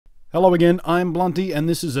Hello again, I'm Blunty, and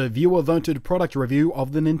this is a viewer-voted product review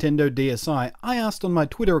of the Nintendo DSi. I asked on my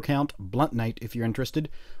Twitter account, Blunty3000 if you're interested,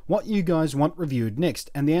 what you guys want reviewed next,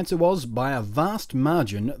 and the answer was, by a vast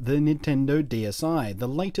margin, the Nintendo DSi, the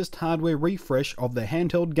latest hardware refresh of the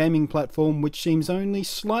handheld gaming platform, which seems only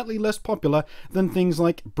slightly less popular than things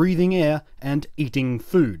like breathing air and eating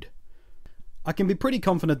food. I can be pretty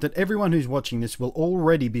confident that everyone who's watching this will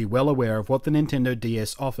already be well aware of what the Nintendo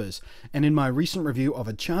DS offers, and in my recent review of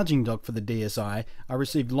a charging dock for the DSi, I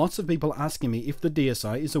received lots of people asking me if the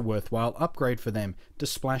DSi is a worthwhile upgrade for them to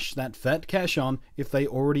splash that fat cash on if they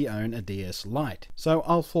already own a DS Lite. So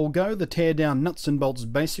I'll forego the tear-down nuts and bolts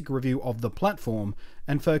basic review of the platform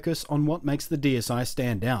and focus on what makes the DSi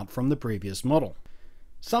stand out from the previous model.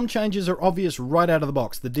 Some changes are obvious right out of the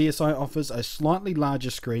box. The DSi offers a slightly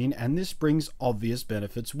larger screen, and this brings obvious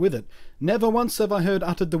benefits with it. Never once have I heard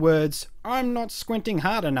uttered the words, "I'm not squinting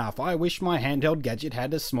hard enough, I wish my handheld gadget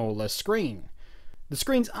had a smaller screen." The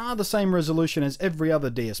screens are the same resolution as every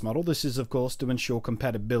other DS model. This is of course to ensure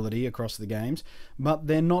compatibility across the games, but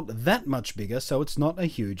they're not that much bigger, so it's not a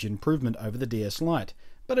huge improvement over the DS Lite.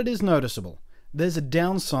 But it is noticeable. There's a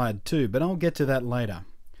downside too, but I'll get to that later.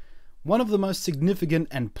 One of the most significant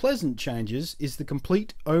and pleasant changes is the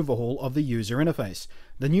complete overhaul of the user interface.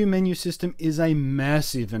 The new menu system is a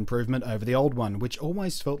massive improvement over the old one, which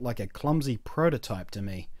always felt like a clumsy prototype to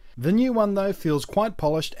me. The new one though feels quite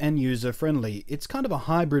polished and user-friendly. It's kind of a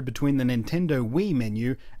hybrid between the Nintendo Wii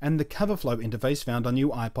menu and the CoverFlow interface found on new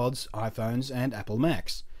iPods, iPhones and Apple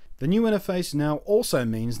Macs. The new interface now also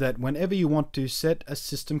means that whenever you want to set a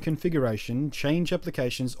system configuration, change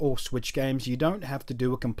applications or switch games, you don't have to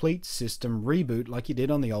do a complete system reboot like you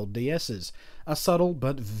did on the old DS's. A subtle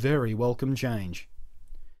but very welcome change.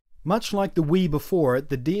 Much like the Wii before it,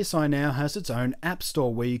 the DSi now has its own App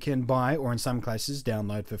Store where you can buy, or in some cases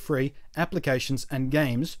download for free, applications and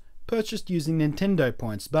games purchased using Nintendo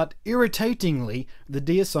points, but irritatingly, the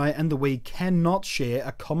DSi and the Wii cannot share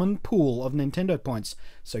a common pool of Nintendo points,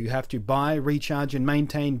 so you have to buy, recharge and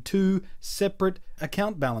maintain two separate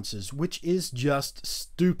account balances, which is just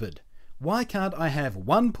stupid. Why can't I have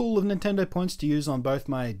one pool of Nintendo points to use on both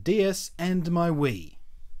my DS and my Wii?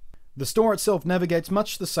 The store itself navigates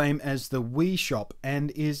much the same as the Wii shop and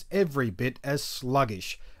is every bit as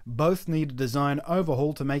sluggish. Both need a design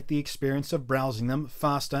overhaul to make the experience of browsing them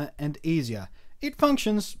faster and easier. It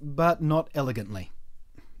functions, but not elegantly.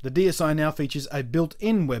 The DSi now features a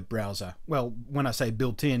built-in web browser. Well, when I say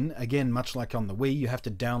built-in, again, much like on the Wii, you have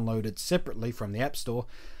to download it separately from the App Store.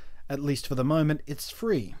 At least for the moment, it's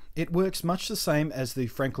free. It works much the same as the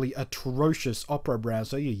frankly atrocious Opera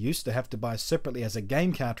browser you used to have to buy separately as a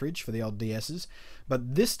game cartridge for the old DS's,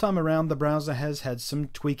 but this time around the browser has had some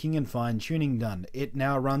tweaking and fine-tuning done. It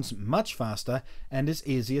now runs much faster and is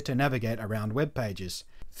easier to navigate around web pages.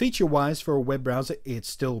 Feature-wise, for a web browser, it's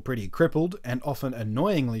still pretty crippled and often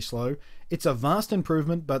annoyingly slow. It's a vast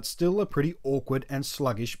improvement, but still a pretty awkward and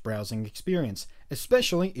sluggish browsing experience,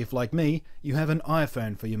 especially if, like me, you have an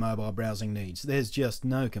iPhone for your mobile browsing needs. There's just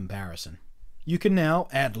no comparison. You can now,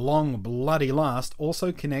 at long bloody last,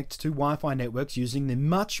 also connect to Wi-Fi networks using the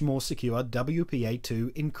much more secure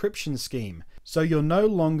WPA2 encryption scheme. So you're no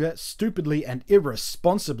longer stupidly and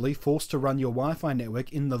irresponsibly forced to run your Wi-Fi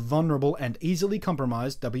network in the vulnerable and easily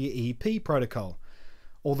compromised WEP protocol.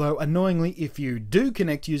 Although annoyingly, if you do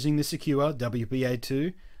connect using the secure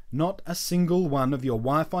WPA2, not a single one of your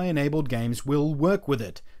Wi-Fi enabled games will work with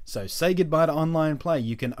it. So say goodbye to online play.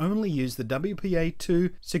 You can only use the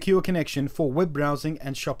WPA2 secure connection for web browsing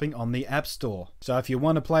and shopping on the App Store. So if you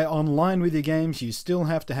want to play online with your games, you still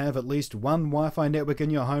have to have at least one Wi-Fi network in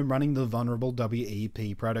your home running the vulnerable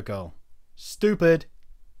WEP protocol. Stupid!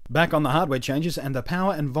 Back on the hardware changes, and the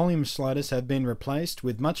power and volume sliders have been replaced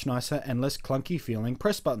with much nicer and less clunky feeling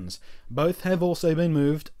press buttons. Both have also been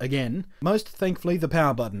moved, again, most thankfully the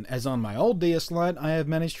power button, as on my old DS Lite I have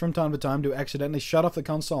managed from time to time to accidentally shut off the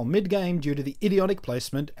console mid-game due to the idiotic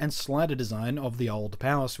placement and slider design of the old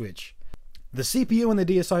power switch. The CPU in the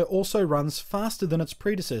DSi also runs faster than its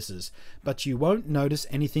predecessors, but you won't notice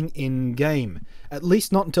anything in-game, at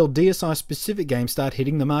least not until DSi-specific games start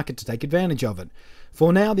hitting the market to take advantage of it.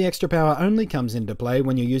 For now, the extra power only comes into play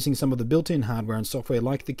when you're using some of the built-in hardware and software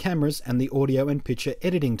like the cameras and the audio and picture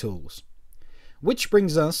editing tools. Which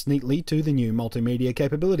brings us neatly to the new multimedia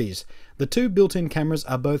capabilities. The two built-in cameras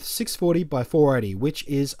are both 640 by 480, which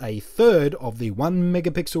is a third of the 1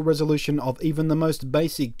 megapixel resolution of even the most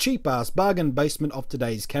basic cheap-ass bargain basement of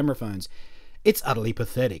today's camera phones. It's utterly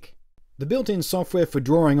pathetic. The built-in software for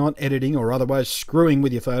drawing on, editing or otherwise screwing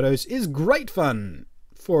with your photos is great fun.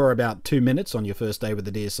 for about 2 minutes on your first day with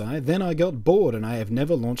the DSi, then I got bored and I have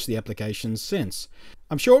never launched the application since.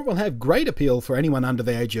 I'm sure it will have great appeal for anyone under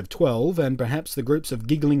the age of 12 and perhaps the groups of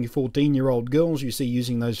giggling 14-year-old girls you see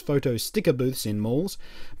using those photo sticker booths in malls,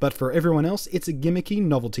 but for everyone else it's a gimmicky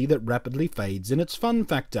novelty that rapidly fades in its fun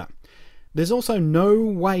factor. There's also no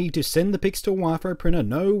way to send the pics to a Wi-Fi printer,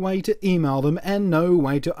 no way to email them, and no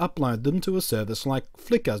way to upload them to a service like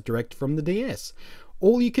Flickr direct from the DS.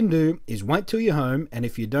 All you can do is wait till you're home, and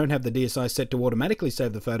if you don't have the DSi set to automatically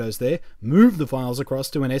save the photos there, move the files across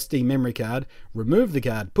to an SD memory card, remove the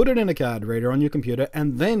card, put it in a card reader on your computer,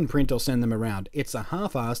 and then print or send them around. It's a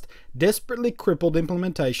half-assed, desperately crippled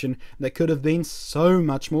implementation that could have been so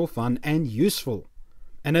much more fun and useful.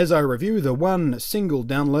 And as I review the one single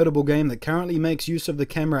downloadable game that currently makes use of the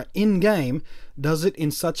camera in-game, does it in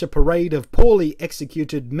such a parade of poorly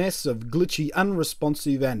executed mess of glitchy,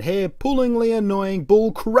 unresponsive and hair-pullingly annoying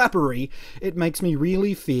bull-crappery, it makes me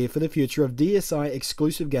really fear for the future of DSi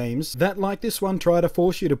exclusive games that, like this one, try to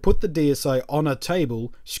force you to put the DSi on a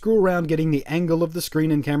table, screw around getting the angle of the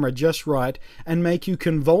screen and camera just right, and make you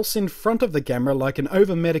convulse in front of the camera like an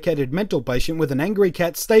over-medicated mental patient with an angry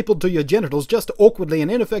cat stapled to your genitals just to awkwardly and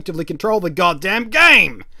ineffectively control the goddamn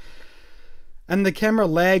game! And the camera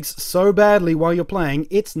lags so badly while you're playing,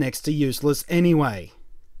 it's next to useless anyway.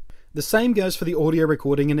 The same goes for the audio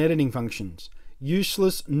recording and editing functions.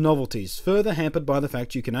 Useless novelties, further hampered by the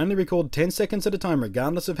fact you can only record 10 seconds at a time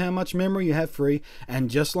regardless of how much memory you have free, and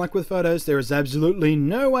just like with photos, there is absolutely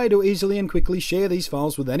no way to easily and quickly share these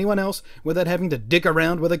files with anyone else without having to dick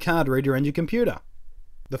around with a card reader and your computer.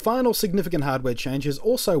 The final significant hardware change is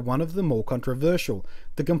also one of the more controversial,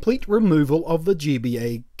 the complete removal of the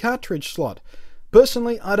GBA cartridge slot.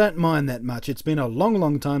 Personally, I don't mind that much. It's been a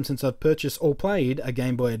long time since I've purchased or played a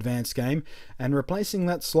Game Boy Advance game, and replacing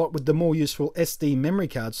that slot with the more useful SD memory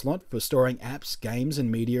card slot for storing apps, games and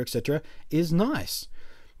media, etc. is nice.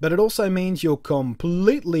 But it also means you're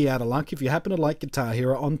completely out of luck if you happen to like Guitar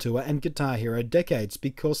Hero On Tour and Guitar Hero Decades,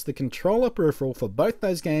 because the controller peripheral for both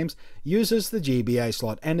those games uses the GBA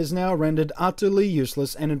slot and is now rendered utterly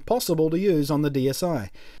useless and impossible to use on the DSi.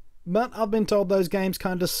 But I've been told those games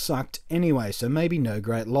kinda sucked anyway, so maybe no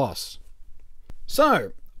great loss.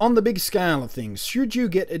 So, on the big scale of things, should you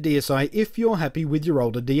get a DSi if you're happy with your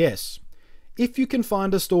older DS? If you can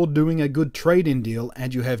find a store doing a good trade-in deal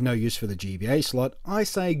and you have no use for the GBA slot, I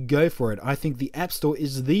say go for it. I think the App Store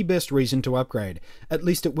is the best reason to upgrade. At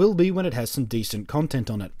least it will be when it has some decent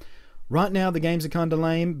content on it. Right now the games are kinda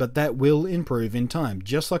lame, but that will improve in time,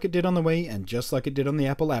 just like it did on the Wii and just like it did on the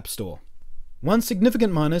Apple App Store. One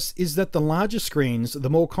significant minus is that the larger screens,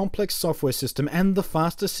 the more complex software system and the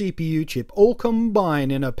faster CPU chip all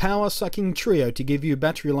combine in a power-sucking trio to give you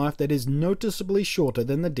battery life that is noticeably shorter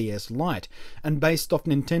than the DS Lite, and based off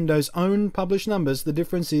Nintendo's own published numbers, the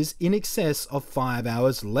difference is in excess of 5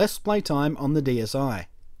 hours less playtime on the DSi.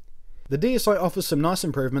 The DSi offers some nice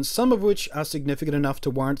improvements, some of which are significant enough to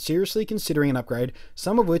warrant seriously considering an upgrade,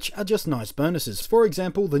 some of which are just nice bonuses. For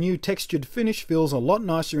example, the new textured finish feels a lot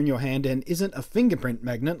nicer in your hand and isn't a fingerprint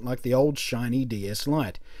magnet like the old shiny DS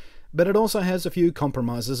Lite. But it also has a few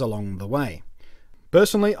compromises along the way.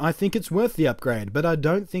 Personally, I think it's worth the upgrade, but I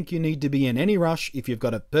don't think you need to be in any rush if you've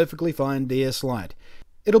got a perfectly fine DS Lite.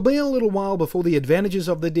 It'll be a little while before the advantages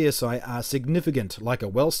of the DSi are significant, like a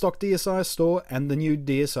well-stocked DSi store and the new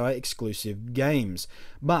DSi exclusive games.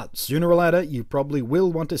 But sooner or later, you probably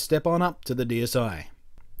will want to step on up to the DSi.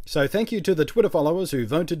 So thank you to the Twitter followers who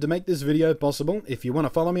voted to make this video possible. If you want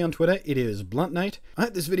to follow me on Twitter, it is Blunty3000. I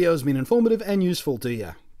hope this video has been informative and useful to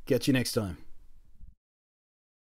you. Catch you next time.